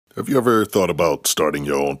Have you ever thought about starting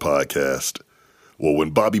your own podcast? Well, when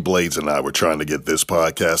Bobby Blades and I were trying to get this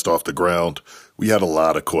podcast off the ground, we had a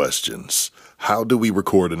lot of questions. How do we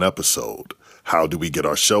record an episode? How do we get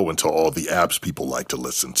our show into all the apps people like to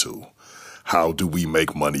listen to? How do we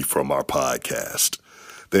make money from our podcast?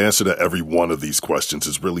 The answer to every one of these questions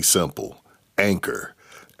is really simple. Anchor.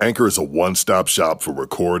 Anchor is a one-stop shop for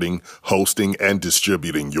recording, hosting, and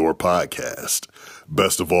distributing your podcast.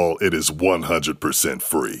 Best of all, it is 100%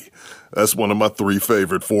 free. That's one of my 3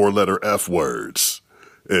 favorite 4-letter F words.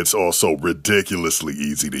 It's also ridiculously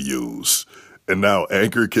easy to use. And now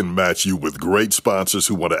Anchor can match you with great sponsors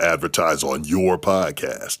who want to advertise on your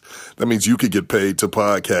podcast. That means you could get paid to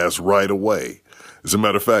podcast right away. As a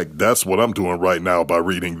matter of fact, that's what I'm doing right now by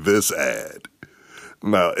reading this ad.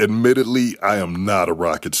 Now, admittedly, I am not a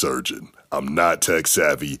rocket surgeon. I'm not tech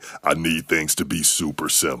savvy. I need things to be super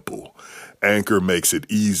simple. Anchor makes it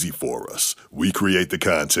easy for us. We create the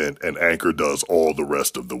content and Anchor does all the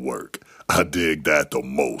rest of the work. I dig that the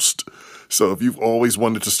most. So if you've always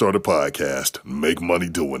wanted to start a podcast, make money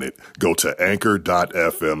doing it, go to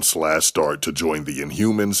anchor.fm/start to join the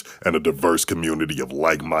Inhumans and a diverse community of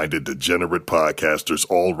like-minded degenerate podcasters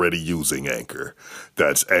already using Anchor.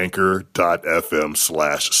 That's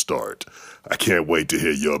anchor.fm/start. I can't wait to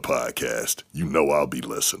hear your podcast. You know I'll be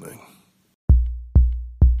listening.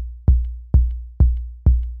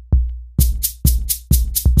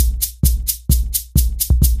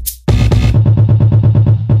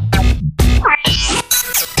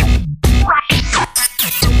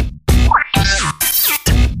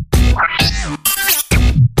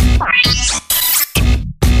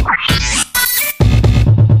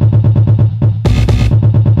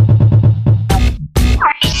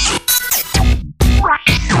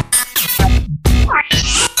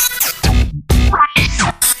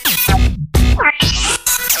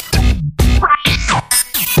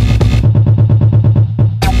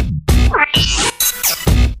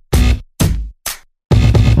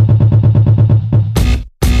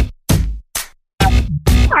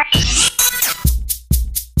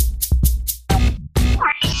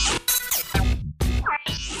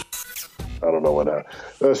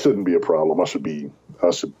 That shouldn't be a problem. I should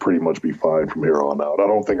pretty much be fine from here on out. I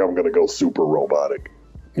don't think I'm going to go super robotic.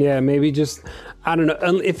 Yeah, maybe just, I don't know.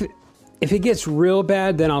 If it gets real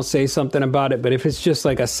bad, then I'll say something about it. But if it's just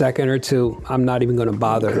like a second or two, I'm not even going to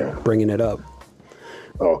bother bringing it up.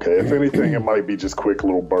 Okay. If anything, it might be just quick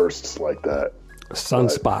little bursts like that.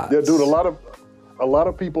 Sunspots. Yeah, dude, a lot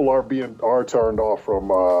of people are turned off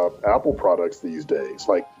from Apple products these days.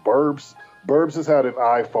 Like Burbs has had an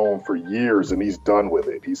iPhone for years and he's done with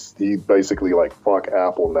it. He's basically like, fuck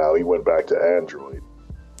Apple now. He went back to Android.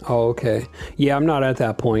 Oh, okay. Yeah, I'm not at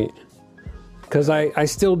that point. Because I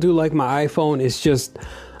still do like my iPhone. It's just,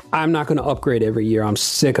 I'm not going to upgrade every year. I'm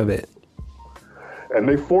sick of it. And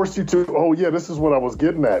they force you to, oh yeah, this is what I was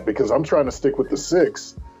getting at, because I'm trying to stick with the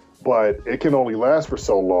 6, but it can only last for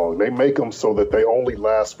so long. They make them so that they only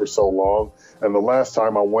last for so long. And the last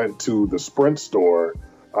time I went to the Sprint store,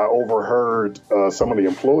 I overheard some of the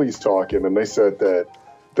employees talking, and they said that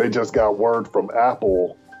they just got word from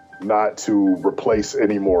Apple not to replace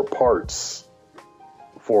any more parts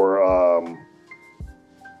for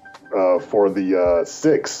the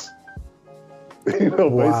 6. Basically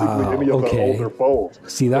any of the older phones.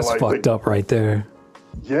 See, that's fucked up right there.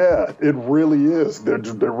 Yeah, it really is. They're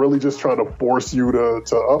really just trying to force you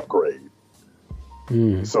to upgrade.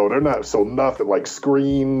 So nothing like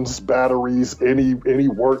screens, batteries, any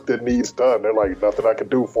work that needs done. They're like, nothing I can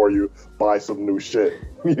do for you. Buy some new shit,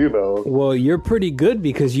 Well, you're pretty good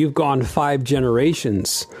because you've gone 5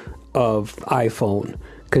 generations of iPhone,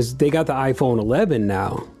 because they got the iPhone 11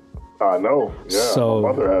 now. I know. Yeah, so,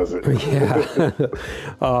 my mother has it.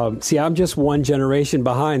 Yeah. See, I'm just 1 generation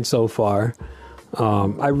behind so far.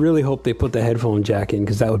 I really hope they put the headphone jack in,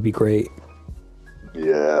 because that would be great.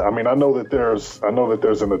 Yeah, I mean, I know that there's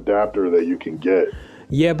an adapter that you can get.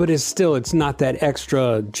 Yeah, but it's not that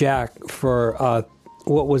extra jack for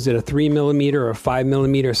what was it, a 3mm or a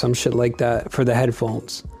 5mm, some shit like that for the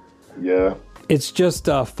headphones. Yeah, it's just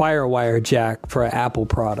a FireWire jack for an Apple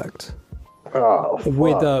product. Oh, fuck.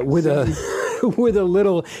 with a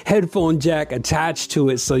little headphone jack attached to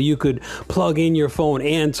it, so you could plug in your phone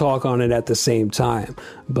and talk on it at the same time.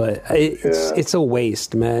 But it's a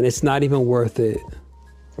waste, man. It's not even worth it.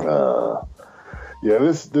 Yeah,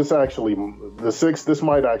 this actually, the 6, this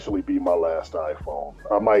might actually be my last iPhone.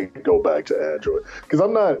 I might go back to Android because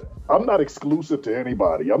I'm not exclusive to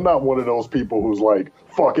anybody. I'm not one of those people who's like,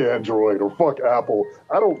 fuck Android or fuck Apple.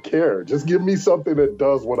 I don't care. Just give me something that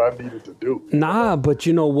does what I need it to do. Nah, but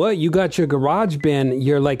you know what? You got your GarageBand,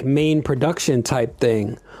 your like main production type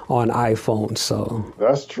thing on iPhone, so.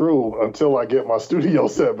 That's true until I get my studio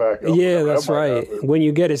set back up. Yeah, that's right. When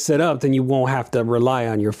you get it set up, then you won't have to rely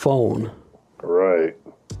on your phone. Right.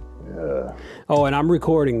 Yeah. Oh, and I'm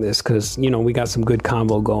recording this because, we got some good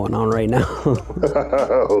combo going on right now.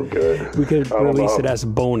 Okay. We could release it as a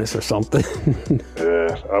bonus or something.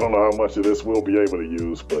 Yeah, I don't know how much of this we'll be able to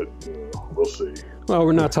use, but we'll see. Well,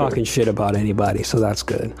 we're not talking shit about anybody, so that's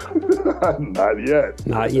good. Not yet.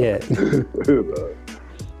 Not yet.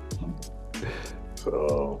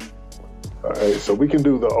 So, all right, so we can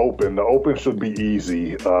do the open. The open should be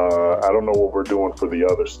easy. I don't know what we're doing for the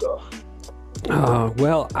other stuff.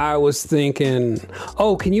 Well, I was thinking,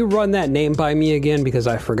 can you run that name by me again? Because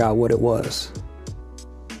I forgot what it was.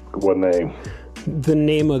 What name? The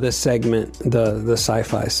name of the segment, the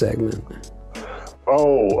sci-fi segment.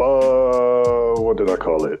 What did I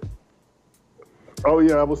call it? Oh,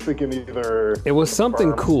 yeah, I was thinking either... It was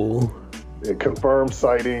something cool. Confirmed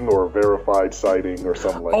sighting or verified sighting or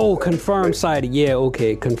something like that. Oh, confirmed sighting. Yeah,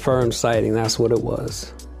 okay, confirmed sighting. That's what it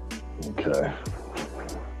was. Okay.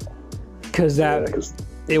 Because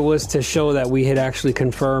it was to show that we had actually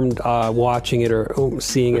confirmed watching it or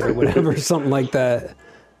seeing it or whatever, something like that.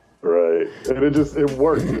 Right. And it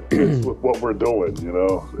works. It fits with what we're doing,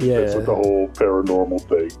 It fits with the whole paranormal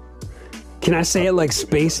thing. Can I say it like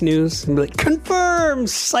Space News? And be like, confirmed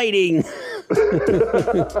sighting.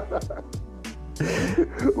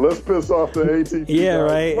 Let's piss off the ATT. Yeah,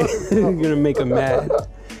 right? You're going to make them mad.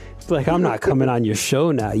 It's like, I'm not coming on your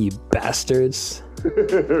show now, you bastards.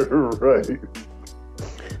 Right.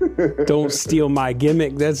 Don't steal my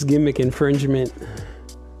gimmick. That's gimmick infringement.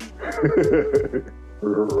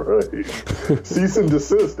 Right. Cease and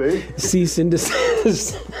desist, eh? Cease and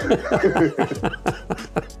desist.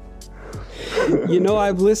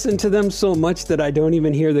 I've listened to them so much that I don't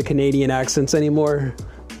even hear the Canadian accents anymore.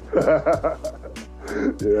 Yeah,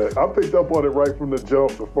 I picked up on it right from the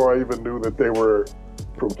jump before I even knew that they were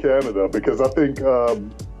from Canada, because I think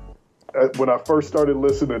when I first started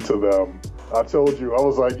listening to them, I told you, I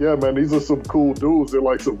was like, yeah, man, these are some cool dudes. They're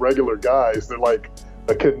like some regular guys. They're like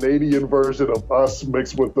a Canadian version of us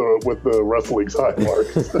mixed with the wrestling side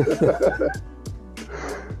marks.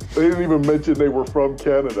 They didn't even mention they were from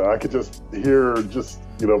Canada. I could just hear,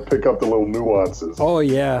 pick up the little nuances. Oh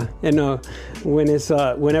yeah, and when it's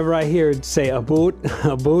whenever I hear it say a boot,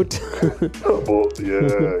 a boat,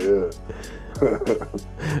 yeah.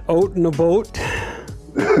 Out in a boat.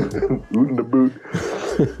 Oot in the boot.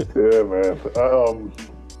 Yeah, man.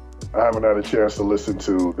 I haven't had a chance to listen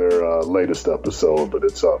to their latest episode, but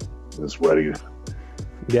it's up. It's ready.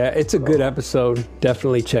 Yeah, it's a good episode.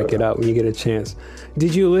 Definitely check it out when you get a chance.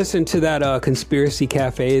 Did you listen to that Conspiracy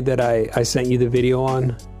Cafe that I sent you the video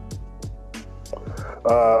on?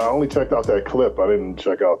 I only checked out that clip. I didn't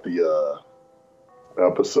check out the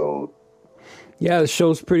episode. Yeah, the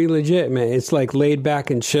show's pretty legit, man. It's like laid back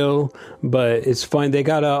and chill, but it's fun. They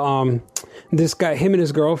got this guy, him and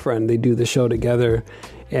his girlfriend, they do the show together,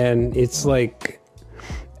 and it's like,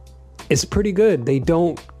 it's pretty good. They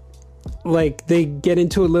don't, they get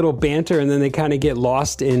into a little banter and then they kind of get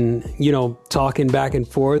lost in, talking back and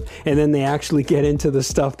forth, and then they actually get into the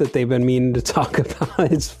stuff that they've been meaning to talk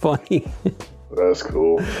about. It's funny. That's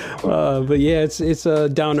cool. But yeah, it's a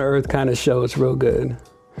down to earth kind of show. It's real good.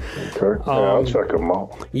 Okay. Yeah, I'll check them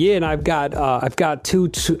out. Yeah, and I've got two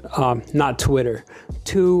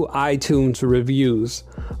iTunes reviews.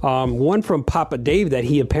 One from Papa Dave that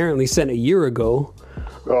he apparently sent a year ago.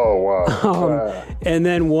 Oh wow! And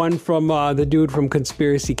then one from the dude from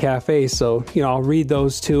Conspiracy Cafe. So I'll read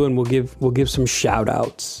those two, and we'll give some shout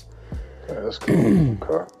outs. Yeah, that's cool.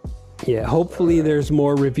 Okay. Yeah, hopefully there's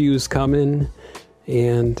more reviews coming.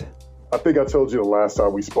 And I think I told you the last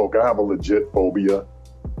time we spoke, I have a legit phobia,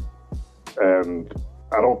 and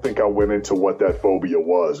I don't think I went into what that phobia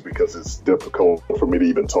was because it's difficult for me to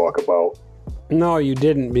even talk about. No, you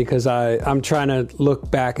didn't, because I'm trying to look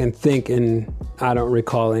back and think, and I don't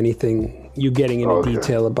recall anything, you getting into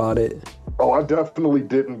detail about it. Oh, I definitely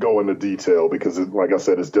didn't go into detail because, like I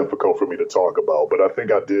said, it's difficult for me to talk about. But I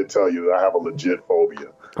think I did tell you that I have a legit phobia.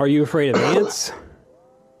 Are you afraid of ants? Yes.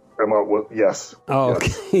 Oh, yes.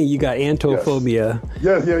 Okay. You got antophobia.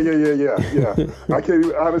 Yes. Yeah. I can't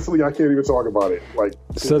even talk about it.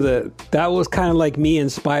 So that was kind of like me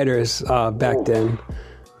and spiders back then.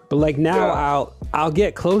 But like now, Yeah. I'll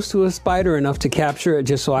get close to a spider enough to capture it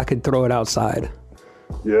just so I could throw it outside.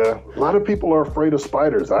 Yeah, a lot of people are afraid of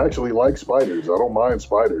spiders. I actually like spiders. I don't mind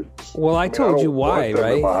spiders. Well, I told don't you why, want them in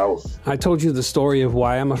right? my house. I told you the story of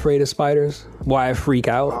why I'm afraid of spiders, why I freak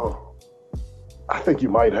out. Oh, I think you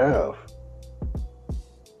might have.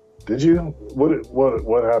 Did you?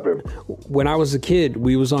 What happened? When I was a kid,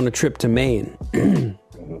 we was on a trip to Maine.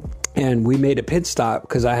 And we made a pit stop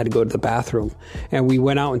because I had to go to the bathroom. And we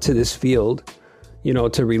went out into this field, you know,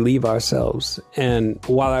 to relieve ourselves. And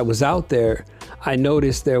while I was out there, I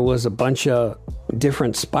noticed there was a bunch of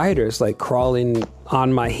different spiders like crawling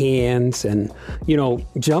on my hands and, you know,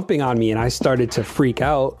 jumping on me. And I started to freak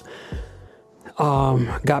out.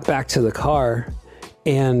 Got back to the car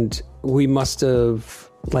and we must have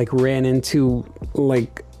like ran into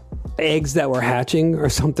like eggs that were hatching or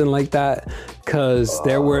something like that, because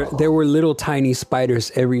there were little tiny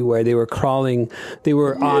spiders everywhere. They were crawling, they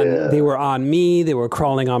were on me, they were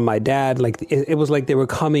crawling on my dad. Like it was like they were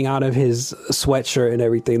coming out of his sweatshirt and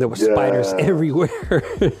everything. There were spiders everywhere.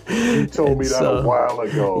 You told me that a while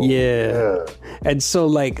ago. Yeah. And so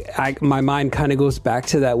like my mind kind of goes back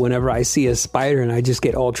to that whenever I see a spider and I just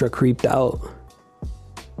get ultra creeped out.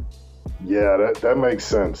 Yeah, that makes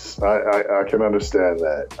sense. I can understand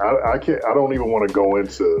that. I don't even want to go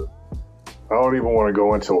into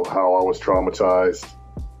how I was traumatized.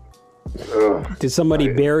 Did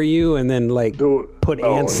somebody bury you and then like put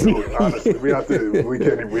ants? Dude, honestly, we have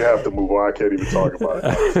to move on. I can't even talk about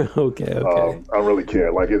it. Okay. I really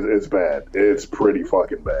can't. Like it's bad. It's pretty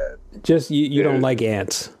fucking bad. Just you don't like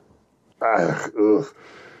ants.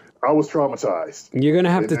 I was traumatized. You're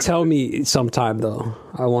gonna have to tell me sometime though.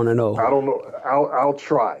 I want to know. I don't know. I'll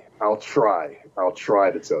try. I'll try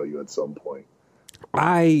to tell you at some point.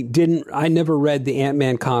 I never read the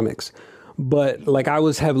Ant-Man comics, but like I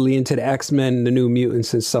was heavily into the X-Men, the New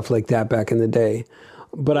Mutants and stuff like that back in the day.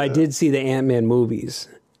 But I did see the Ant-Man movies.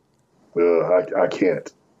 I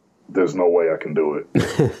can't. There's no way I can do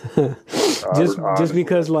it. just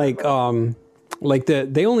because like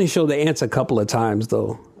they only show the ants a couple of times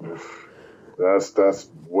though. That's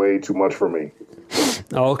way too much for me.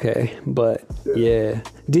 Okay, but yeah.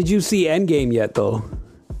 Did you see Endgame yet though?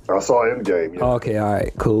 I saw Endgame. Yeah. Okay, all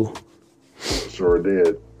right, cool. Sure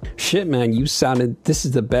did. Shit, man, this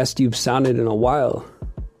is the best you've sounded in a while.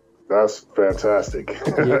 That's fantastic.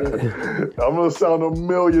 Yeah. I'm going to sound a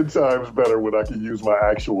million times better when I can use my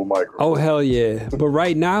actual microphone. Oh, hell yeah. But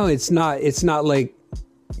right now, it's not like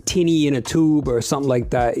teeny in a tube or something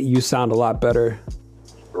like that. You sound a lot better.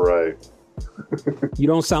 Right. You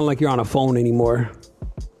don't sound like you're on a phone anymore.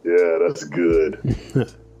 Yeah, that's good.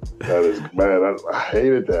 That is, man, I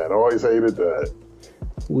hated that. I always hated that.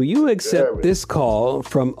 Will you accept this call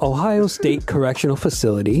from Ohio State Correctional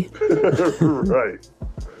Facility? Right.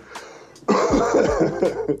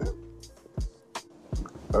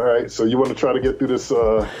 All right, so you want to try to get through this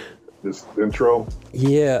intro?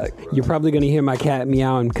 Yeah, you're probably going to hear my cat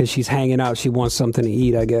meowing because she's hanging out. She wants something to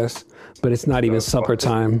eat, I guess. But it's not even supper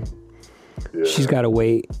time. Yeah. She's got to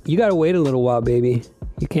wait. You got to wait a little while, baby.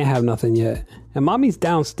 You can't have nothing yet. And mommy's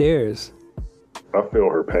downstairs. I feel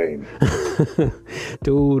her pain.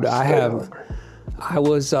 Dude, I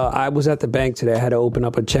was at the bank today. I had to open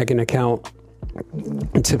up a checking account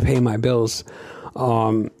to pay my bills.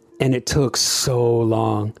 And it took so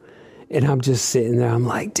long. And I'm just sitting there. I'm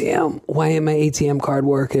like, damn, why ain't my ATM card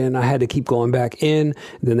working? I had to keep going back in.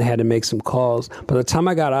 Then they had to make some calls. By the time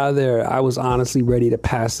I got out of there, I was honestly ready to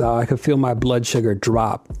pass out. I could feel my blood sugar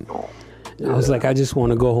drop. Yeah. I was like, I just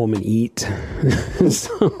want to go home and eat.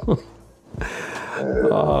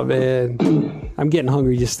 Oh, man. I'm getting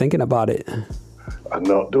hungry just thinking about it. I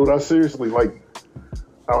know. Dude, I seriously, like,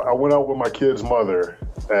 I went out with my kid's mother,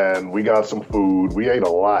 and we got some food. We ate a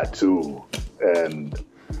lot, too. And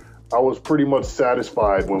I was pretty much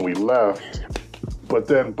satisfied when we left. But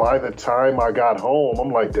then by the time I got home,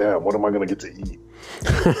 I'm like, damn, what am I going to get to eat?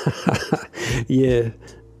 Yeah.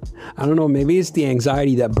 I don't know. Maybe it's the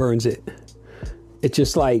anxiety that burns it. It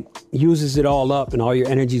just like uses it all up and all your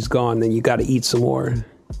energy's gone. Then you got to eat some more.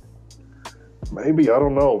 Maybe. I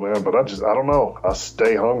don't know, man. But I don't know. I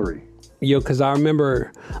stay hungry. Yo, because I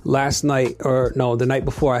remember last night, or no, the night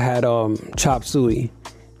before, I had chop suey.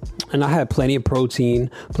 And I had plenty of protein,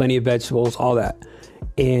 plenty of vegetables, all that.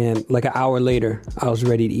 And like an hour later, I was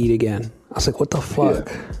ready to eat again. I was like, what the fuck?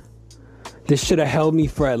 Yeah. This should have held me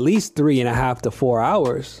for at least 3.5 to 4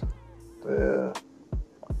 hours. Yeah.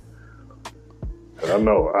 And I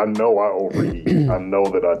know I overeat. I know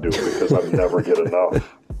that I do because I never get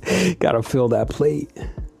enough. Gotta fill that plate.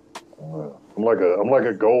 I'm like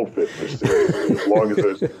a goldfish. Seriously.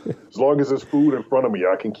 As long as there's food in front of me,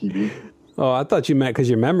 I can keep eating. Oh, I thought you meant because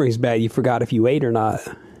your memory's bad. You forgot if you ate or not.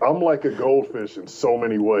 I'm like a goldfish in so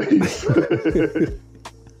many ways.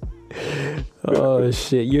 Oh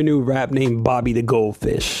shit! Your new rap name, Bobby the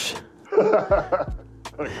Goldfish. I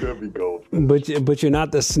could be goldfish. But you're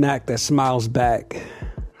not the snack that smiles back.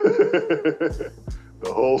 The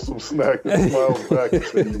wholesome snack that smiles back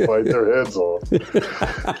until you bite their heads off.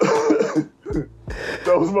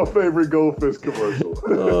 That was my favorite goldfish commercial.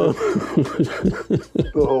 The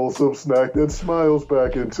wholesome snack that smiles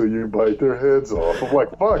back until you bite their heads off. I'm like,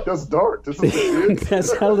 fuck, that's dark. This is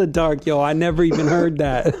That's hella dark, yo. I never even heard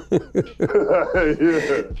that.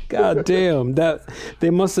 Yeah. God damn. They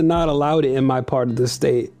must have not allowed it in my part of the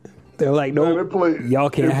state. They're like, no, y'all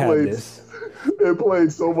can't have this. It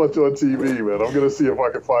played so much on TV, man. I'm going to see if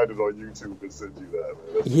I can find it on YouTube and send you that,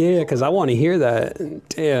 man. Yeah, because I want to hear that.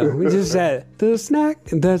 Damn, we just had the snack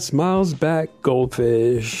that smiles back,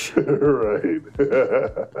 goldfish. Right.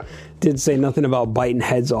 Didn't say nothing about biting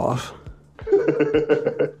heads off.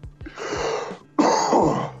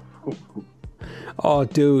 Oh,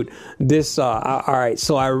 dude, this, all right.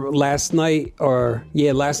 So last night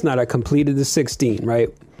I completed the 16, right?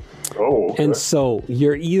 Oh, okay. And so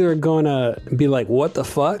you're either gonna be like, what the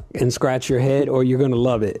fuck, and scratch your head, or you're gonna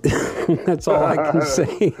love it. That's all I can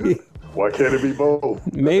say. Why can't it be both?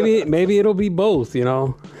 Maybe it'll be both, you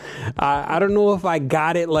know. I don't know if I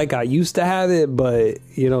got it like I used to have it, but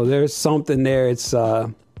you know, there's something there. It's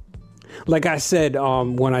like I said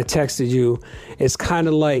when I texted you, it's kind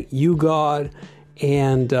of like You God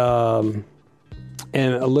and a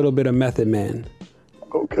little bit of Method Man.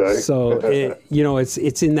 Okay. So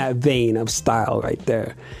it's in that vein of style right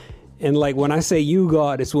there. And like when I say You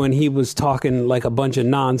God, it's when he was talking like a bunch of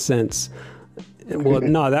nonsense. Well,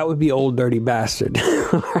 no, that would be Old Dirty Bastard.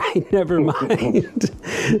 All right, never mind.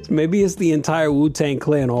 Maybe it's the entire Wu-Tang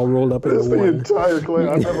Clan all rolled up into one. It's the entire clan.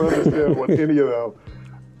 I never understand what any of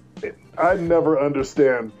them. I never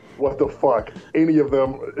understand what the fuck any of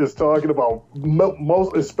them is talking about.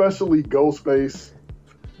 Most, especially Ghostface.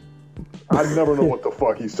 I never know what the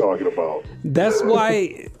fuck he's talking about. That's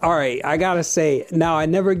why, all right, I gotta say, now I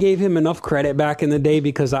never gave him enough credit back in the day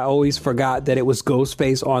because I always forgot that it was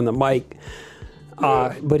Ghostface on the mic.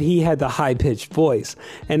 But he had the high-pitched voice.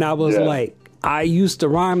 And I was like, I used to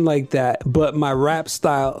rhyme like that, but my rap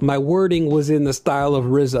style, my wording was in the style of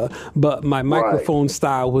RZA, but my microphone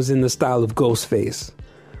style was in the style of Ghostface.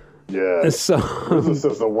 Yeah. So this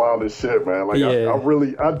is the wildest shit, man. Like,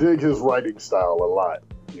 I dig his writing style a lot.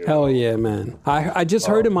 You know? Hell yeah, man. I just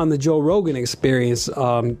heard him on the Joe Rogan Experience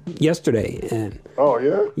yesterday. And oh,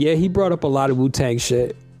 yeah? Yeah, he brought up a lot of Wu-Tang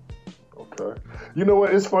shit. Okay. You know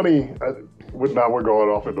what? It's funny. Now we're going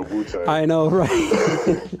off into Wu-Tang. I know, right?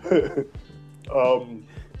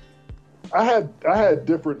 I had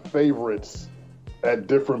different favorites at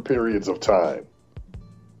different periods of time.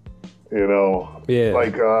 You know? Yeah.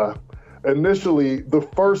 Like, initially, the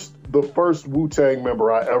first Wu-Tang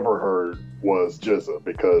member I ever heard was GZA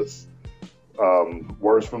because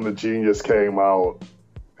Words from the Genius came out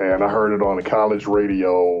and I heard it on the college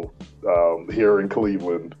radio here in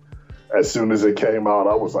Cleveland. As soon as it came out,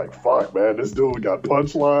 I was like, fuck, man, this dude got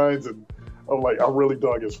punchlines. And I'm like, I really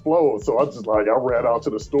dug his flow. So I ran out to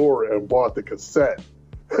the store and bought the cassette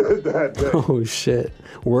that day. Oh, shit.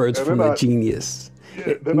 Words from the Genius.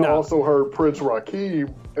 Yeah, then I also heard Prince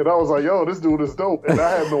Rakeem, and I was like, yo, this dude is dope. And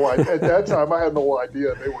I had no idea. At that time, I had no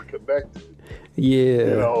idea they were connected. Yeah.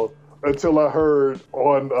 You know, until I heard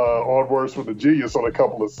on Words from the Genius on a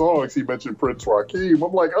couple of songs, he mentioned Prince Rakeem.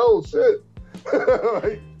 I'm like, oh, shit.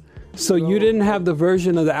 So you didn't have the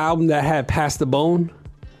version of the album that had Pass the Bone?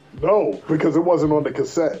 No, because it wasn't on the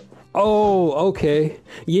cassette. Oh, okay.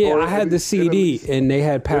 Yeah, I had the CD, and they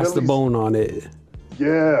had Pass the Bone on it.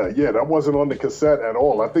 Yeah, that wasn't on the cassette at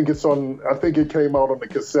all. I think it came out on the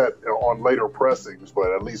cassette on later pressings,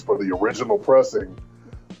 but at least for the original pressing,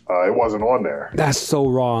 it wasn't on there. That's so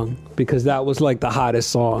wrong, because that was like the hottest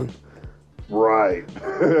song. Right.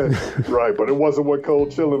 Right, but it wasn't what Cold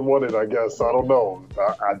Chillin' wanted, I guess. I don't know.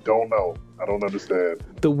 I don't know. I don't understand.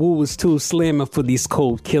 The Wu was too slamming for these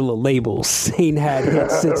Cold Killer labels. Ain't had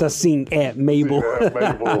hits since I seen Aunt Mabel. Aunt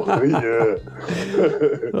Mabel, yeah.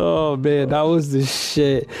 Oh, man, that was the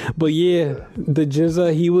shit. But yeah, the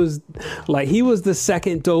GZA, he was the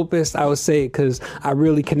second dopest, I would say, because I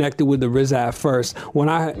really connected with the RZA at first. When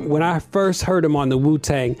I first heard him on the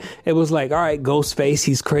Wu-Tang, it was like, all right, Ghostface,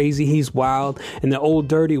 he's crazy, he's wild. And the Old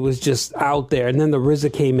Dirty was just out there. And then the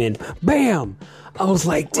RZA came in. Bam! I was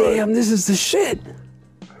like, damn, this is the shit.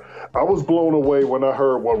 I was blown away when I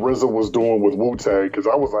heard what RZA was doing with Wu-Tang, because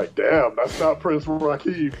I was like, damn, that's not Prince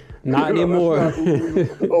Rakeem. Not anymore.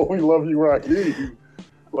 Oh, we love you, Rakeem.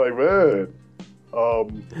 Like, man.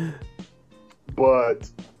 But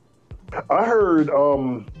I heard,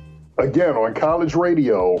 again, on college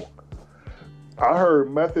radio, I heard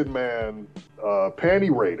Method Man,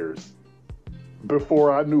 Panty Raiders,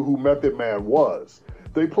 before I knew who Method Man was.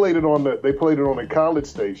 They played it on a college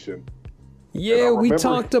station. Yeah, we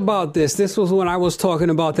talked about this. This was when I was talking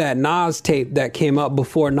about that Nas tape that came up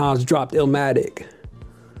before Nas dropped Illmatic.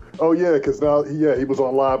 Oh yeah, because now he was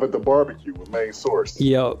on Live at the Barbecue with Main Source.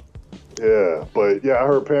 Yep. Yeah, but yeah, I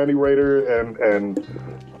heard Panty Raider and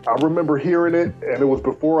I remember hearing it, and it was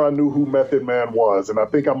before I knew who Method Man was, and I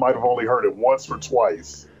think I might have only heard it once or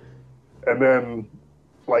twice, and then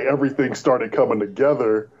like everything started coming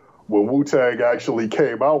together when Wu-Tang actually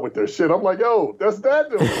came out with their shit. I'm like, yo, that's that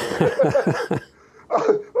dude. I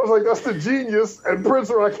was like, that's the Genius and Prince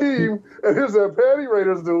Rakeem, and here's that Panty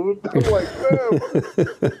Raiders dude. I'm like,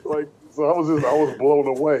 damn. Like, so I was blown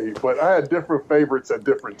away. But I had different favorites at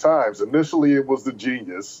different times. Initially, it was the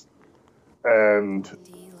Genius, and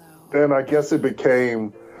then I guess it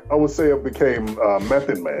became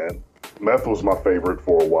Method Man. Meth was my favorite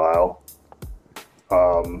for a while.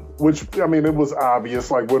 Which, I mean, it was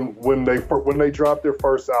obvious. Like when they dropped their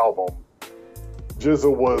first album,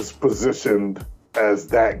 GZA was positioned as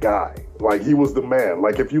that guy. Like, he was the man.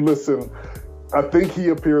 Like, if you listen, I think he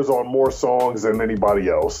appears on more songs than anybody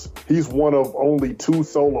else. He's one of only 2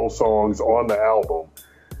 solo songs on the album,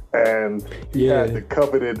 and he had the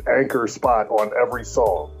coveted anchor spot on every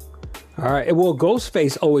song. All right. Well,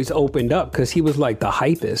 Ghostface always opened up because he was like the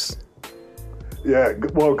hypest. Yeah.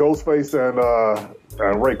 Well, Ghostface and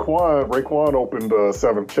Raekwon opened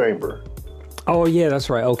Seventh Chamber. Oh yeah, that's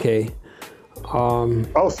right. Okay.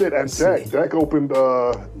 Oh shit, and Deck opened.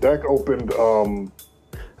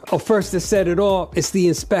 First to set it off, it's the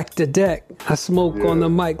Inspector Deck. I smoke on the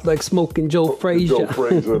mic like smoking Joe Frazier. Joe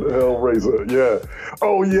Frazier, Hellraiser, yeah.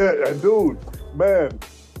 Oh yeah, and dude, man,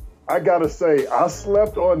 I gotta say, I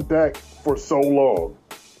slept on Deck for so long.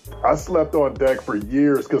 I slept on Deck for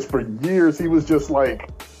years, because for years he was just like,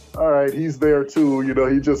 all right, he's there too. You know,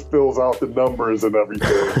 he just fills out the numbers and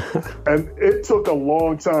everything. And it took a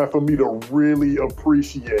long time for me to really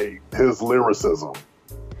appreciate his lyricism.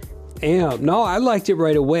 Damn, no, I liked it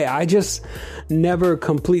right away. I just never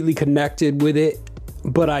completely connected with it,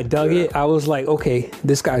 but I dug it. I was like, okay,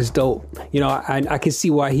 this guy's dope. You know, I can see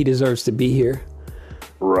why he deserves to be here.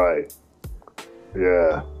 Right.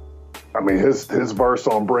 Yeah. I mean, his verse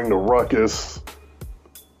on Bring the Ruckus,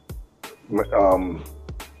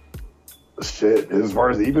 his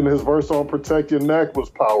verse on Protect Your Neck was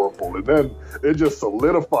powerful, and then it just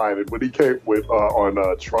solidified it when he came with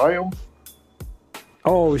on Triumph.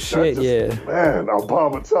 Oh shit, yeah, man,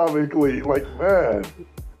 Abomatomically, like, man,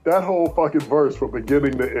 that whole fucking verse from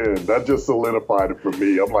beginning to end, that just solidified it for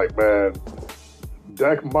me. I'm like, man,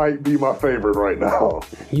 Deck might be my favorite right now.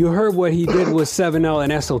 You heard what he did with 7L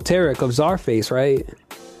and Esoteric of Czarface, right?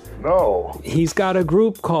 No. He's got a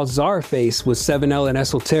group called Czarface with 7L and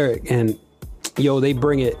Esoteric, and yo, they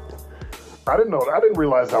bring it. I didn't know. I didn't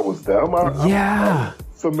realize that was them. I'm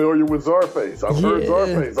familiar with Czarface. I've heard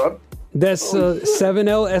Czarface. That's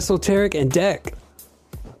 7L, Esoteric, and Deck.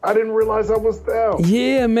 I didn't realize that was them.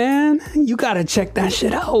 Yeah, man, you gotta check that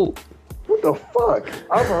shit out. What the fuck?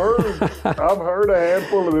 I've heard a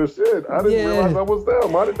handful of this shit. I didn't realize that was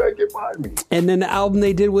them. How did that get by me? And then the album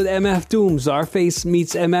they did with MF Doom, Czarface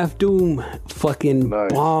meets MF Doom, fucking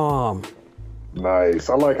bomb. Nice.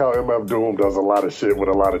 I like how MF Doom does a lot of shit with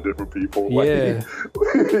a lot of different people. Yeah.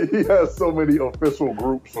 Like, he has so many official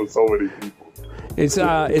groups with so many people.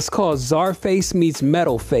 It's called Czarface meets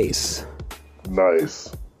Metal Face.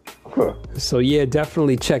 Nice. Huh. So yeah,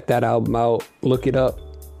 definitely check that album out. Look it up.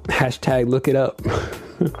 Hashtag look it up.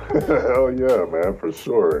 Hell yeah, man, for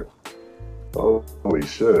sure. Holy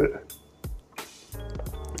shit.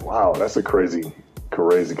 Wow, that's a crazy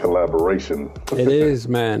collaboration. It is,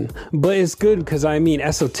 man. But it's good because, I mean,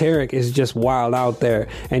 Esoteric is just wild out there,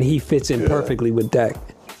 and he fits in perfectly with Deck.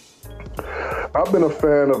 I've been a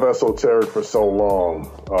fan of Esoteric for so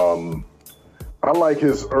long. I like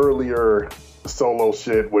his earlier solo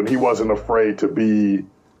shit when he wasn't afraid to be,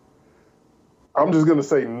 I'm just gonna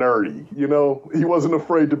say, nerdy. You know, he wasn't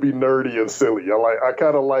afraid to be nerdy and silly. I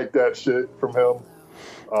kind of like that shit from him.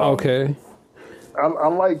 Okay. I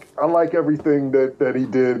like everything that he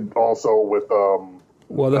did also with.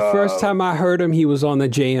 Well, the first time I heard him, he was on the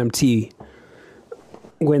JMT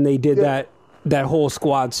when they did that whole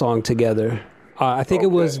squad song together. I think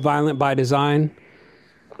it was Violent by Design.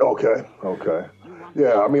 Okay.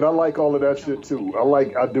 Yeah, I mean, I like all of that shit too. I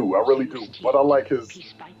really do. But I like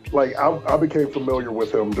his, like, I became familiar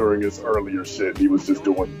with him during his earlier shit. He was just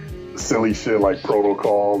doing silly shit like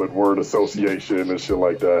Protocol and Word Association and shit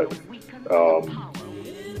like that.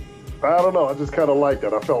 I don't know. I just kind of like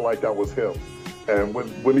that. I felt like that was him. And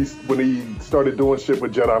when he started doing shit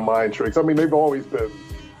with Jedi Mind Tricks, I mean, they've always been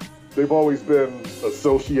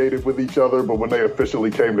associated with each other. But when they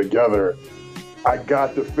officially came together, I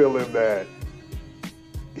got the feeling that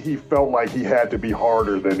he felt like he had to be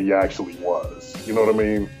harder than he actually was. You know what I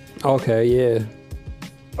mean? Okay, yeah.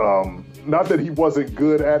 Not that he wasn't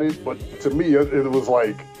good at it, but to me, it was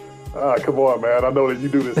like, come on, man. I know that you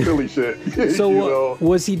do this silly shit. So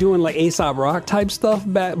was he doing like A$AP Rock type stuff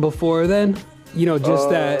back before then? You know, just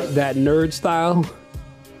that nerd style?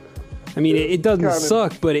 I mean, it doesn't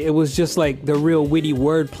suck, but it was just like the real witty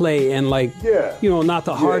wordplay and like, you know, not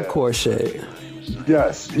the hardcore shit.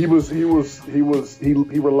 Yes, he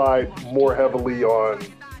relied more heavily on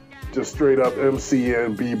just straight up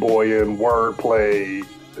MCing, b-boying, wordplay,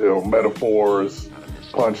 you know, metaphors,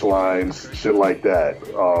 punchlines, shit like that.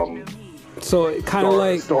 So it kind of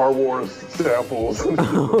like Star Wars samples.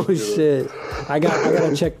 Oh shit! I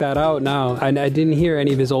gotta check that out now. I didn't hear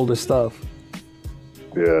any of his older stuff.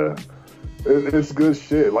 Yeah, it's good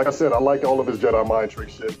shit. Like I said, I like all of his Jedi Mind Trick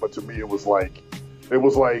shit, but to me, it was like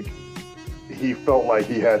he felt like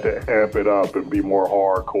he had to amp it up and be more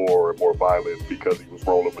hardcore and more violent because he was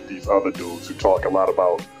rolling with these other dudes who talk a lot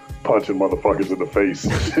about punching motherfuckers in the face.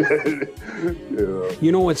 Yeah.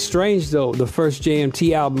 You know what's strange though? The first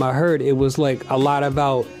JMT album I heard, it was like a lot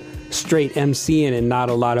about straight MCing and not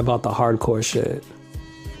a lot about the hardcore shit.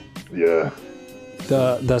 Yeah.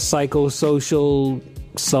 The psychosocial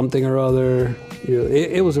something or other.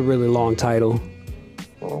 It was a really long title.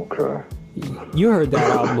 Okay. You heard that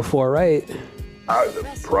album before, right?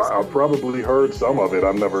 I probably heard some of it.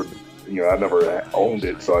 I never owned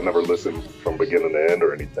it, so I never listened from beginning to end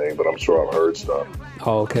or anything, but I'm sure I've heard stuff.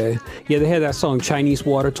 Oh, okay. Yeah, they had that song Chinese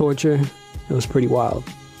Water Torture. It was pretty wild.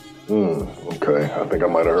 Okay. I think I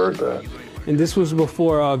might have heard that. And this was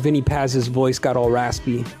before Vinny Paz's voice got all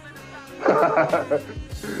raspy.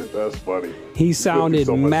 That's funny. He sounded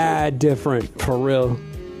mad different, for real.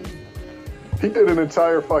 He did an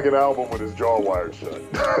entire fucking album with his jaw wired shut.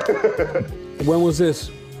 When was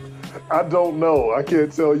this? I don't know. I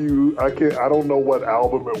can't tell you. I don't know what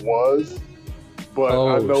album it was, but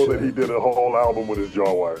I know that he did a whole album with his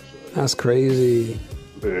jaw wired shut. That's crazy.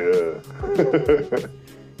 Yeah.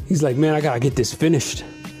 He's like, man, I gotta get this finished.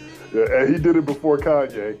 Yeah, and he did it before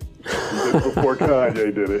Kanye.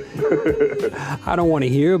 Kanye did it. I don't want to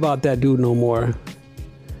hear about that dude no more.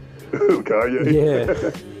 Kanye?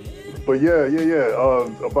 Yeah. But yeah.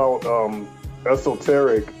 About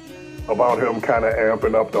Esoteric, about him kind of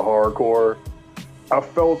amping up the hardcore. I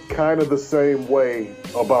felt kind of the same way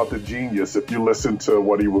about The Genius if you listen to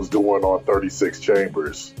what he was doing on 36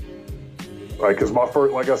 Chambers. Like, cause my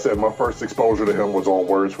first exposure to him was on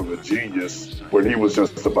Words from the Genius, when he was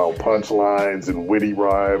just about punchlines and witty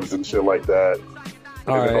rhymes and shit like that.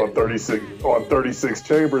 And then on 36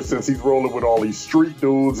 Chambers, since he's rolling with all these street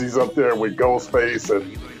dudes, he's up there with Ghostface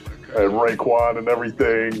and Raekwon and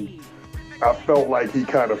everything. I felt like he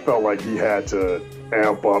kind of felt like he had to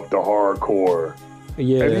amp up the hardcore.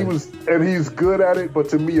 Yeah. And he's good at it, but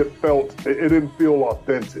to me it didn't feel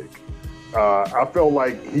authentic. I felt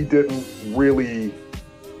like he didn't really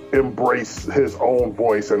embrace his own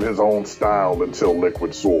voice and his own style until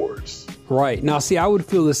Liquid Swords. Right. Now, see, I would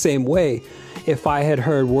feel the same way if I had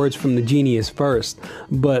heard Words from the Genius first.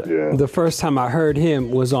 But the first time I heard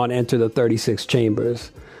him was on Enter the 36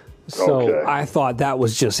 Chambers. So I thought that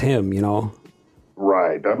was just him, you know?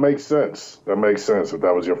 Right. That makes sense. That makes sense if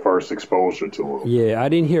that was your first exposure to him. Yeah, I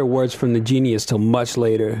didn't hear Words from the Genius till much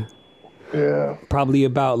later. Yeah. Probably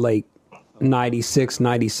about like 96,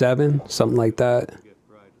 97, something like that.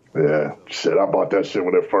 Yeah. Shit, I bought that shit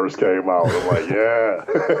when it first came out. I'm like, yeah.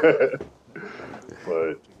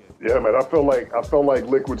 But yeah, man, I felt like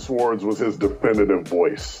Liquid Swords was his definitive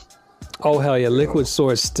voice. Oh hell yeah, Liquid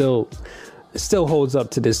Swords still holds up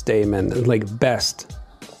to this day, man. Like best.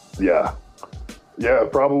 Yeah. Yeah,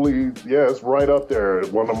 probably. Yeah, it's right up there.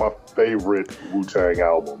 One of my favorite Wu-Tang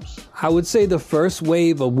albums. I would say the first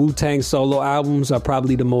wave of Wu-Tang solo albums are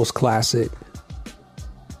probably the most classic.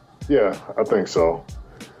 Yeah, I think so.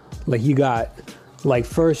 Like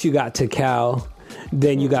first you got Tikal,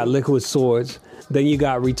 then you got Liquid Swords, then you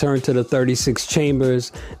got Return to the 36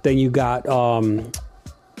 Chambers, then you got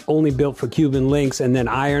Only Built for Cuban Links, and then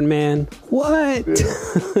Iron Man. What? Yeah.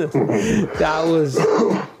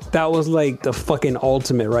 That was like the fucking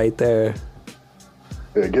ultimate right there.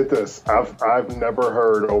 Yeah, get this. I've never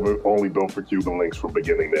heard Only Built for Cuban Links from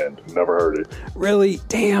beginning to end. Never heard it. Really?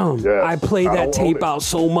 Damn. Yes, I played I that don't tape own it. out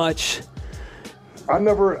so much. I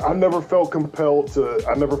never felt compelled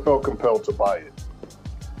to buy it.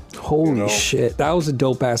 Holy shit. That was a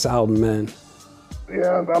dope ass album, man.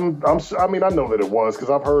 Yeah, I mean, I know that it was because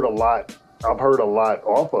I've heard a lot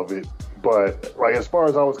off of it. But like, as far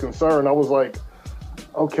as I was concerned, I was like,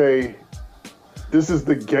 okay, this is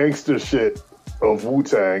the gangster shit of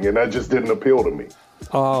Wu-Tang, and that just didn't appeal to me.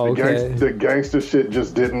 Oh, okay. The gangster shit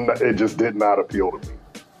just did not appeal to me.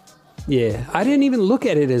 Yeah, I didn't even look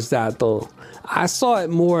at it as that though. I saw it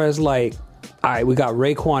more as like, all right, we got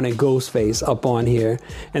Raekwon and Ghostface up on here,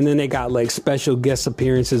 and then they got like special guest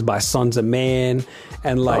appearances by Sons of Man,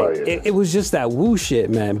 and like it was just that Wu shit,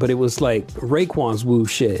 man. But it was like Raekwon's Wu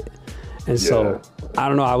shit, and so I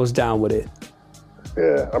don't know. I was down with it.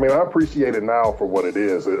 Yeah, I mean, I appreciate it now for what it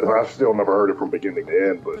is. I've still never heard it from beginning to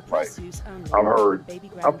end, but like,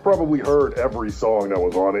 I've probably heard every song that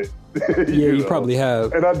was on it. You probably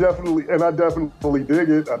have. And I definitely dig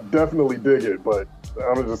it. I definitely dig it, but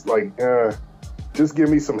I'm just like, just give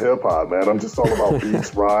me some hip hop, man. I'm just all about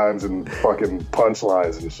beats, rhymes, and fucking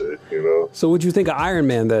punchlines and shit, you know? So what'd you think of Iron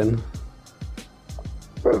Man then?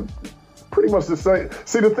 Pretty much the same.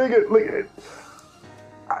 See, the thing is, like,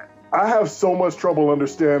 I have so much trouble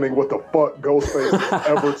understanding what the fuck Ghostface is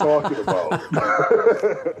ever talking about.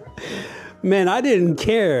 Man, I didn't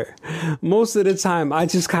care. Most of the time, I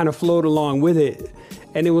just kind of flowed along with it.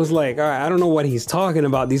 And it was like, all right, I don't know what he's talking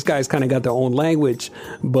about. These guys kind of got their own language.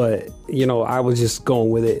 But, you know, I was just going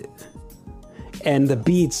with it. And the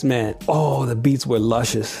beats, man. Oh, the beats were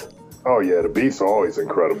luscious. Oh, yeah. The beats are always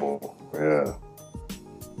incredible. Yeah.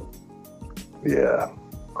 Yeah.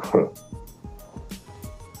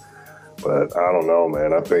 But I don't know,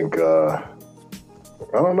 man. I think, I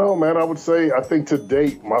don't know, man. I would say, I think to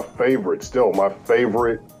date, my favorite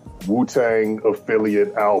Wu-Tang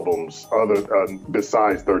affiliate albums,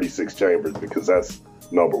 besides 36 Chambers, because that's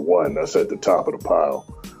number one. That's at the top of the pile.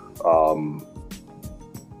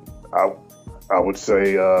 I would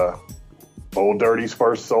say Old Dirty's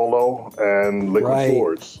first solo and Liquid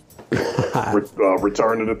Swords.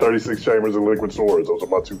 Return to the 36 Chambers and Liquid Swords. Those are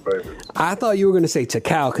my two favorites. I thought you were going to say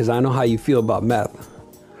Tikal because I know how you feel about meth.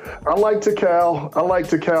 I like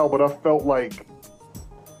Tikal, but I felt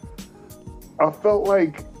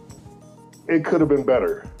like it could have been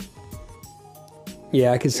better.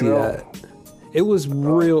 Yeah, I can see that. It was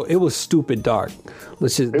real. It was stupid dark.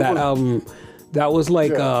 Album. That was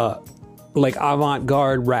like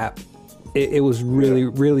avant-garde rap. It was really,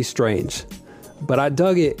 really strange. But I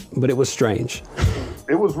dug it, but it was strange.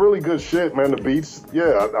 It was really good shit, man. The beats,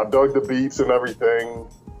 I dug the beats and everything.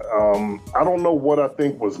 I don't know what I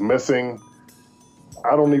think was missing.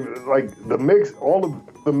 I don't even, like, the mix, all of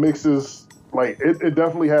the mixes, like, it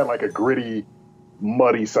definitely had, like, a gritty,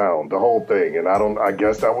 muddy sound, the whole thing. And I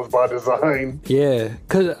guess that was by design. Yeah,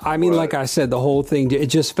 because, I mean, like I said, the whole thing, it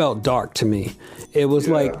just felt dark to me. It was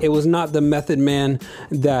like, it was not the Method Man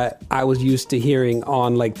that I was used to hearing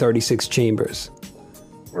on, like, 36 Chambers.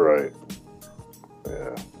 Right.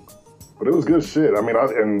 Yeah. But it was good shit. I mean,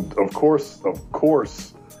 of course, I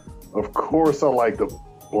like the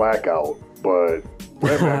Blackout, but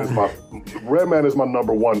Redman is my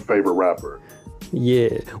number one favorite rapper.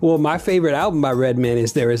 Yeah. Well, my favorite album by Redman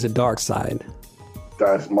is There Is a Dark Side.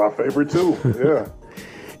 That's my favorite too. Yeah.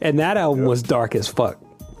 And that album was dark as fuck.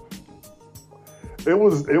 It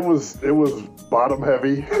was bottom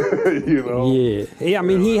heavy, you know. Yeah. I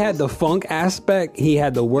mean, he had the funk aspect, he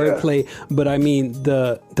had the wordplay, but I mean,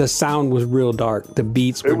 the sound was real dark. The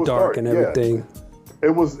beats were dark and everything. Yeah.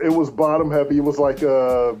 It was bottom heavy. It was like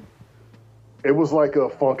a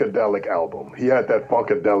funkadelic album. He had that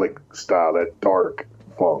funkadelic style, that dark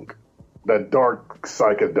funk, that dark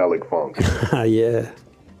psychedelic funk. Yeah.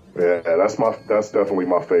 Yeah, that's definitely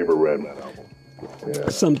my favorite Redman album. Yeah.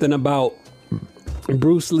 Something about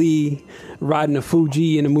Bruce Lee riding a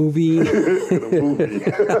Fuji in a movie. Yeah.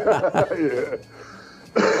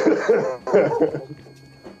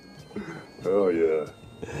 Oh yeah.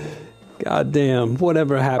 God damn,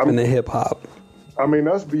 whatever happened to hip hop? I mean,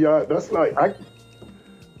 that's beyond. That's like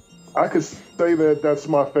I could say that's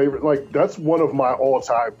my favorite. Like, that's one of my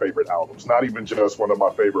all-time favorite albums. Not even just one of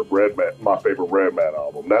my favorite Redman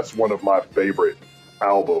album. That's one of my favorite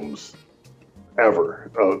albums ever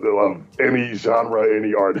of any genre,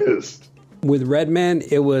 any artist. With Redman,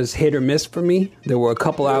 it was hit or miss for me. There were a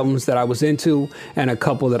couple albums that I was into and a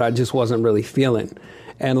couple that I just wasn't really feeling.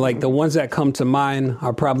 And like the ones that come to mind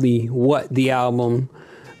are probably What the Album,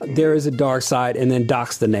 There Is a Dark Side, and then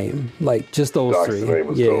Doc's the Name. Like, just those Doc's three. The Name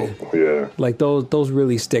was dope. Yeah. Like, those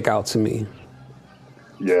really stick out to me.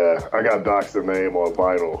 Yeah, I got Doc's the Name on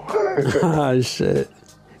vinyl. Ah, shit.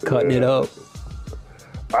 Cutting it up.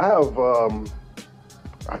 I have,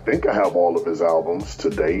 I think I have all of his albums to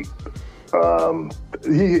date.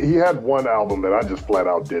 He had one album that I just flat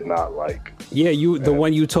out did not like. Yeah, the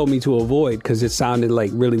one you told me to avoid because it sounded like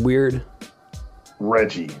really weird.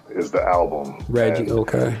 Reggie is the album. Reggie,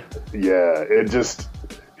 okay. Yeah,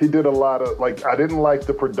 he did a lot of, like, I didn't like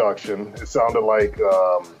the production. It sounded like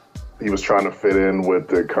he was trying to fit in with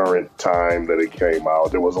the current time that it came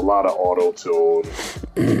out. There was a lot of auto-tune.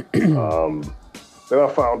 Then I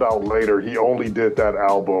found out later he only did that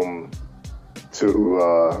album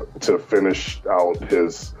to finish out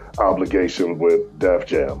his obligation with Def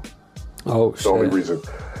Jam. Oh, shit. The only reason.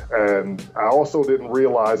 And I also didn't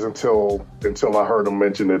realize until I heard him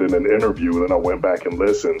mention it in an interview, and I went back and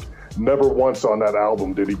listened. Never once on that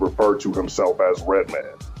album did he refer to himself as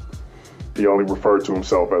Redman. He only referred to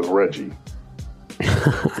himself as Reggie.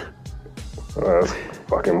 That's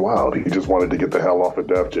fucking wild. He just wanted to get the hell off of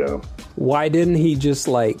Def Jam. Why didn't he just,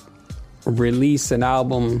 like, release an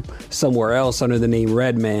album somewhere else under the name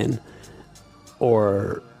Redman?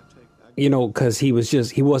 Or... You know, because he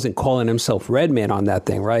wasn't calling himself Redman on that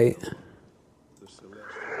thing, right?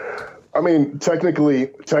 I mean,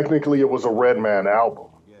 technically, it was a Redman album.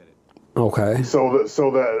 Okay. So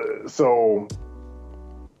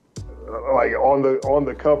like on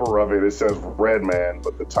the cover of it, it says Redman,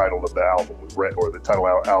 but the title of the album was the title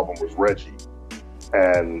of the album was Reggie.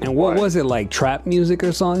 And what was it, like trap music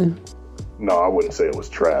or something? No, I wouldn't say it was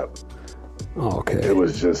trap. Oh, okay. It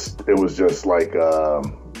was just like.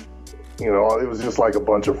 It was just like a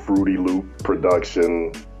bunch of Fruity Loop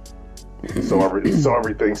production. So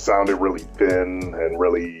everything sounded really thin and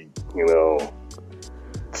really,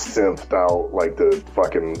 synthed out like the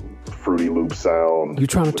fucking Fruity Loop sound. You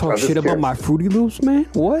trying to talk shit about my Fruity Loops, man?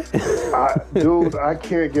 What? Dude, I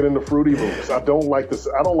can't get into Fruity Loops. I don't like this.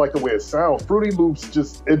 I don't like the way it sounds. Fruity Loops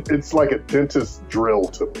it's like a dentist drill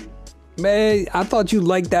to me. Man, I thought you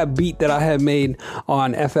liked that beat that I had made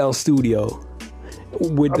on FL Studio.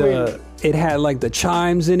 It had like the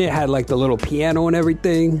chimes in it, had like the little piano and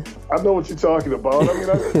everything. I know what you're talking about. I mean,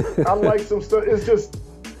 I like some stuff.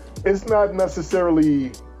 It's not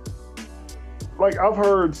necessarily like I've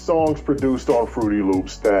heard songs produced on Fruity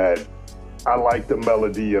Loops that I like the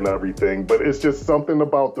melody and everything, but it's just something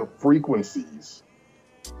about the frequencies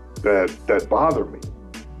that bother me.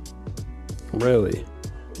 Really?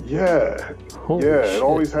 Yeah. Holy yeah, shit. It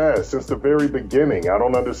always has since the very beginning. I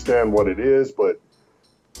don't understand what it is, but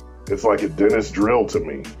it's like a dentist drill to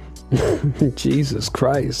me. Jesus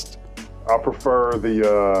Christ. I prefer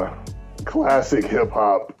the classic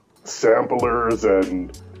hip-hop samplers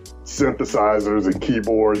and synthesizers and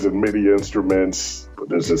keyboards and MIDI instruments. But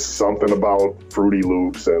there's just something about Fruity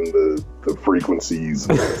Loops and the frequencies.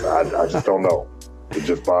 I just don't know. It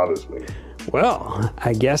just bothers me. Well,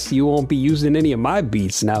 I guess you won't be using any of my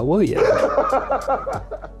beats now, will you?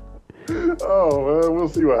 Oh, man, we'll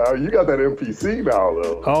see how you got that MPC now,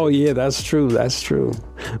 though. Oh, yeah, that's true. That's true.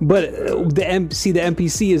 But the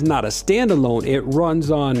MPC is not a standalone. It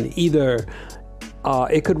runs on either,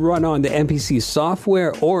 it could run on the MPC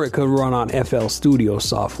software or it could run on FL Studio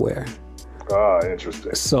software. Ah,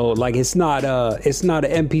 interesting. So, like, it's not an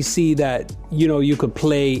MPC that, you could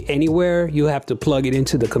play anywhere. You have to plug it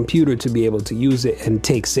into the computer to be able to use it and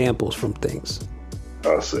take samples from things.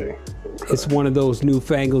 I see. Okay. It's one of those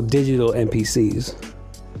newfangled digital MPCs.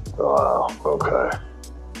 Wow, okay.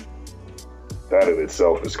 That in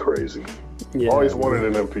itself is crazy. Yeah, always wanted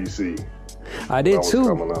an MPC. I did too.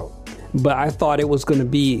 Coming out. But I thought it was gonna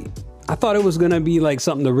be like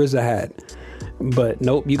something the RZA had. But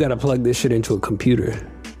nope, you gotta plug this shit into a computer.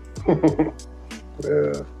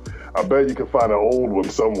 Yeah. I bet you can find an old one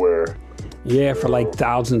somewhere. Yeah, for like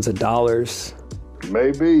thousands of dollars.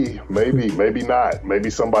 Maybe not.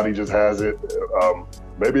 Maybe somebody just has it.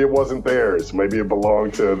 Maybe it wasn't theirs. Maybe it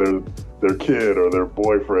belonged to their kid or their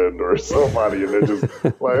boyfriend or somebody, and they're just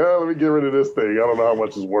like, oh, let me get rid of this thing. I don't know how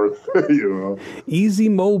much it's worth, Easy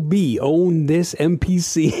Mo B owned this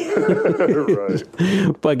MPC. Right.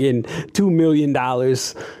 Fucking $2 million.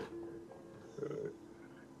 But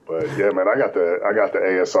yeah, man, I got the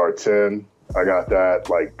ASR 10. I got that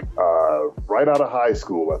like right out of high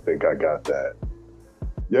school. I think I got that.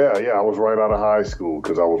 Yeah, I was right out of high school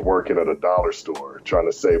because I was working at a dollar store trying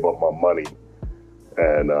to save up my money.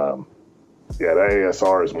 And the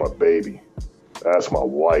ASR is my baby. That's my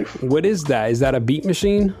wife. What is that? Is that a beat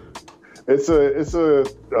machine? It's a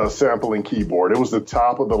sampling keyboard. It was the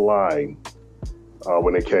top of the line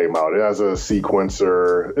when it came out. It has a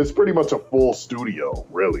sequencer. It's pretty much a full studio,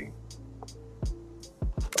 really.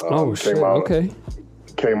 Shit! Okay.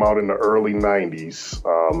 Came out in the early 90s.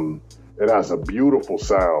 It has a beautiful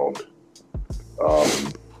sound.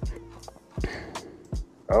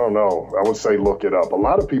 I don't know. I would say look it up. A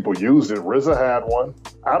lot of people used it. RZA had one.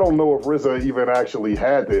 I don't know if RZA even actually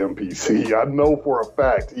had the MPC. I know for a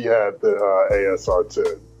fact he had the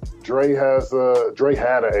ASR-10. Dre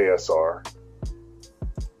had an ASR.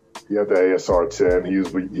 He had the ASR-10.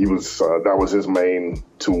 He was that was his main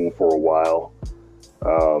tool for a while.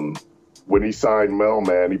 When he signed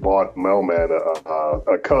Melman, he bought Melman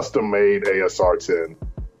a custom-made ASR-10.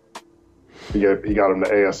 He got him the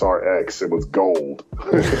ASR-X. It was gold.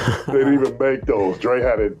 They didn't even make those. Dre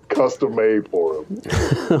had it custom made for him.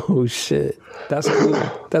 Oh shit, that's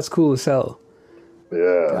cool. That's cool as hell.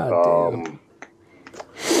 Yeah.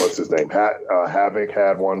 What's his name? Havoc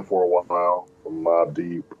had one for a while from Mobb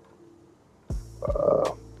Deep.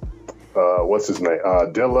 What's his name?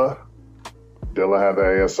 Dilla. Dilla had the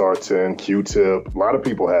ASR-10. Q-Tip. A lot of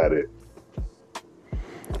people had it.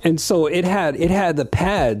 And so it had the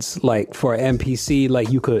pads like for MPC, like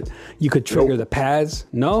you could trigger the pads.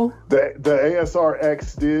 No, the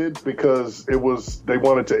ASR-X did because they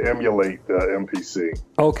wanted to emulate the MPC.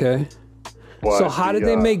 Okay. But so how did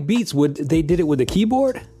they make beats? They did it with the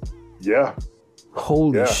keyboard? Yeah.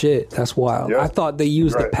 Holy shit, that's wild. Yeah. I thought they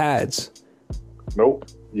used the pads. Nope.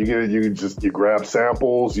 You grab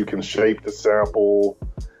samples. You can shape the sample,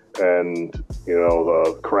 and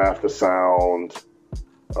craft the sound.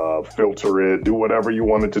 Filter it, do whatever you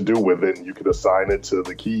wanted to do with it, and you could assign it to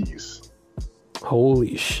the keys.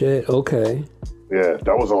 Holy shit! Okay. Yeah,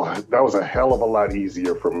 that was a hell of a lot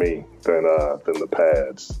easier for me than the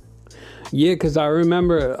pads. Yeah, because I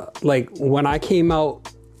remember like when I came out,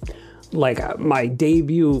 like my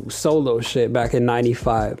debut solo shit back in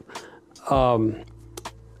 '95.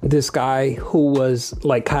 This guy who was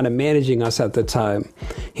like kind of managing us at the time,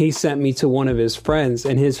 he sent me to one of his friends,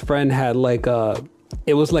 and his friend had like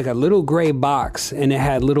it was like a little gray box, and it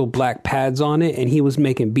had little black pads on it, and he was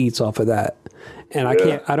making beats off of that. And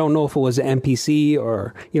I don't know if it was an MPC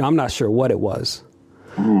or, I'm not sure what it was.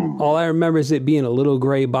 All I remember is it being a little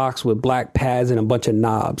gray box with black pads and a bunch of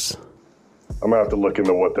knobs. I'm gonna have to look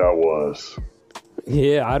into what that was.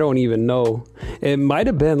 Yeah, I don't even know. It might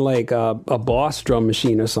have been like a Boss drum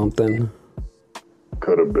machine or something.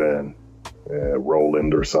 Could have been.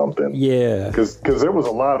 Roland or something. Yeah, because there was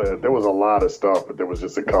a lot of stuff, but there was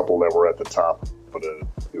just a couple that were at the top of the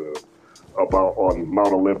about on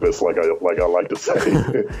Mount Olympus, like I like to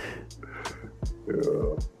say.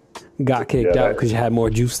 Got kicked out because you had more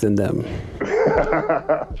juice than them.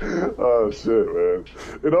 Oh shit, man!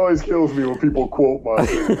 It always kills me when people quote my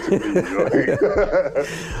shit to me.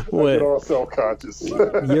 I get all self-conscious.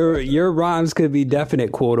 Your rhymes could be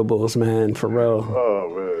definite quotables, man, for real. Oh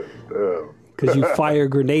man, damn. Because you fire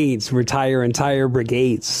grenades, retire entire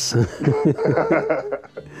brigades.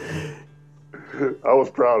 I was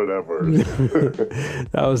proud of that verse.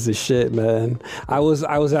 That was the shit, man. I was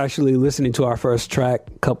actually listening to our first track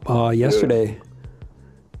yesterday.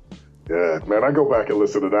 Yeah, man, I go back and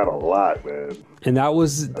listen to that a lot, man. And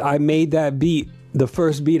I made that beat, the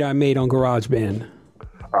first beat I made on GarageBand.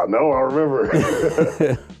 I know, I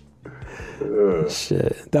remember.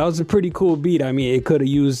 Shit, that was a pretty cool beat. I mean, it could have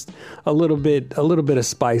used a little bit of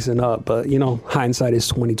spicing up, but hindsight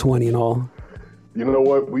is 20/20 and all. You know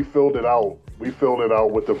what? We filled it out. We filled it out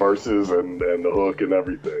with the verses and the hook and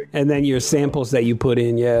everything. And then your samples that you put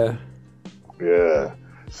in, yeah. Yeah.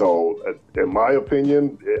 So, in my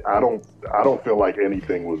opinion, I don't feel like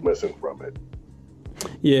anything was missing from it.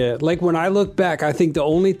 Yeah, like when I look back, I think the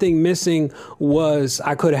only thing missing was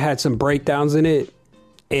I could have had some breakdowns in it.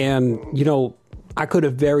 And, I could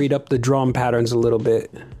have varied up the drum patterns a little bit.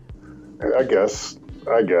 I guess.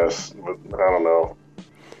 But I don't know.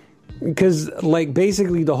 Because, like,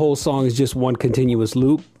 basically the whole song is just one continuous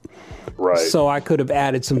loop. Right. So I could have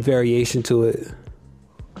added some variation to it.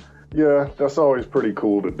 Yeah, that's always pretty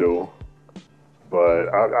cool to do. But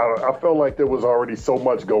I felt like there was already so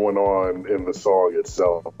much going on in the song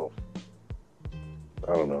itself.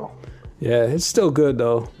 I don't know. Yeah, it's still good,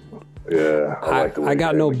 though. Yeah, I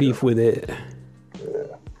got no beef with it.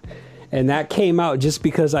 Yeah. And that came out just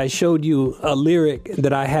because I showed you a lyric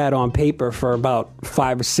that I had on paper for about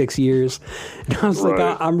 5 or 6 years. And I was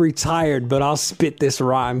like, I'm retired, but I'll spit this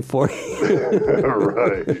rhyme for you.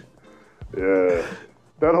 Right. Yeah.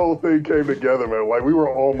 That whole thing came together, man. Like, we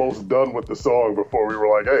were almost done with the song before we were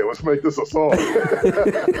like, hey, let's make this a song.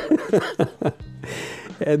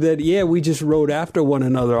 And then, we just wrote after one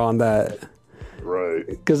another on that. Right.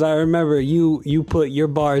 Because I remember you put your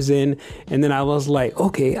bars in, and then I was like,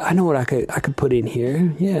 okay, I know what I could put in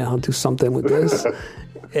here. Yeah, I'll do something with this.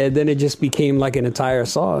 And then it just became like an entire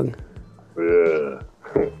song. Yeah.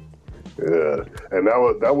 Yeah. And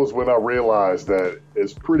that was when I realized that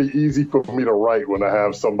it's pretty easy for me to write when I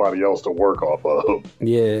have somebody else to work off of.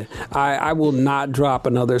 Yeah. I will not drop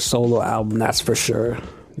another solo album, that's for sure.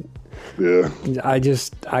 Yeah. I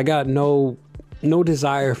got no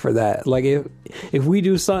desire for that. Like if we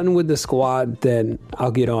do something with the squad, then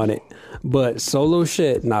I'll get on it. But solo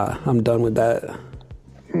shit, nah, I'm done with that.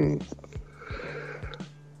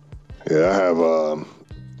 Yeah, I have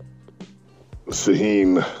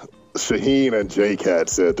Shaheen and J-Cat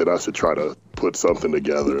said that I should try to put something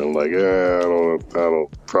together. I'm like, I don't,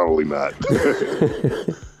 probably not.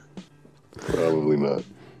 Probably not.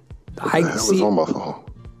 I see. Was on my phone.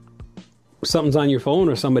 Something's on your phone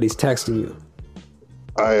or somebody's texting you?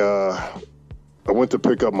 I went to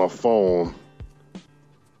pick up my phone.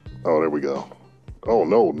 Oh, there we go. Oh,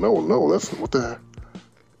 no. That's what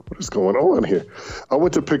is going on here? I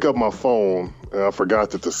went to pick up my phone and I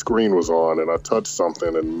forgot that the screen was on, and I touched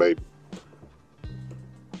something and made.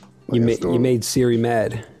 You made Siri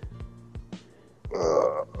mad.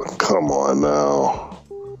 Come on now.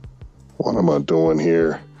 What am I doing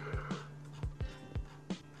here?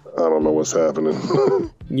 I don't know what's happening.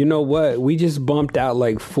 You know what? We just bumped out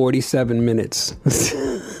like 47 minutes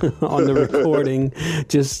on the recording,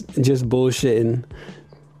 just bullshitting.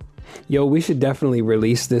 Yo, we should definitely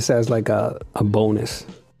release this as like a bonus.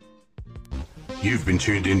 You've been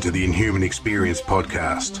tuned into the Inhuman Experience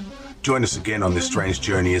podcast. Join us again on this strange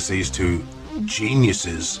journey as these two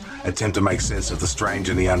geniuses attempt to make sense of the strange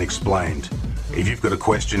and the unexplained. If you've got a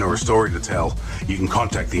question or a story to tell, you can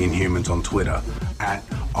contact the Inhumans on Twitter at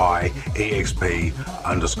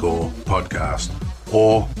IEXP_podcast.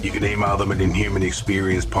 Or you can email them at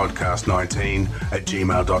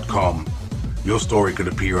inhumanexperiencepodcast19@gmail.com. Your story could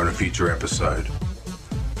appear on a future episode.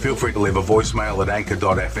 Feel free to leave a voicemail at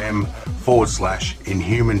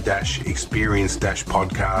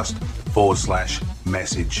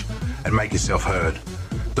anchor.fm/inhuman-experience-podcast/message and make yourself heard.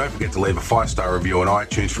 Don't forget to leave a 5-star review on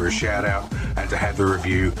iTunes for a shout out and to have the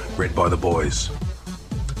review read by the boys.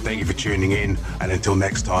 Thank you for tuning in, and until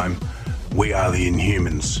next time, we are the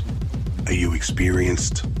Inhumans. Are you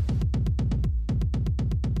experienced?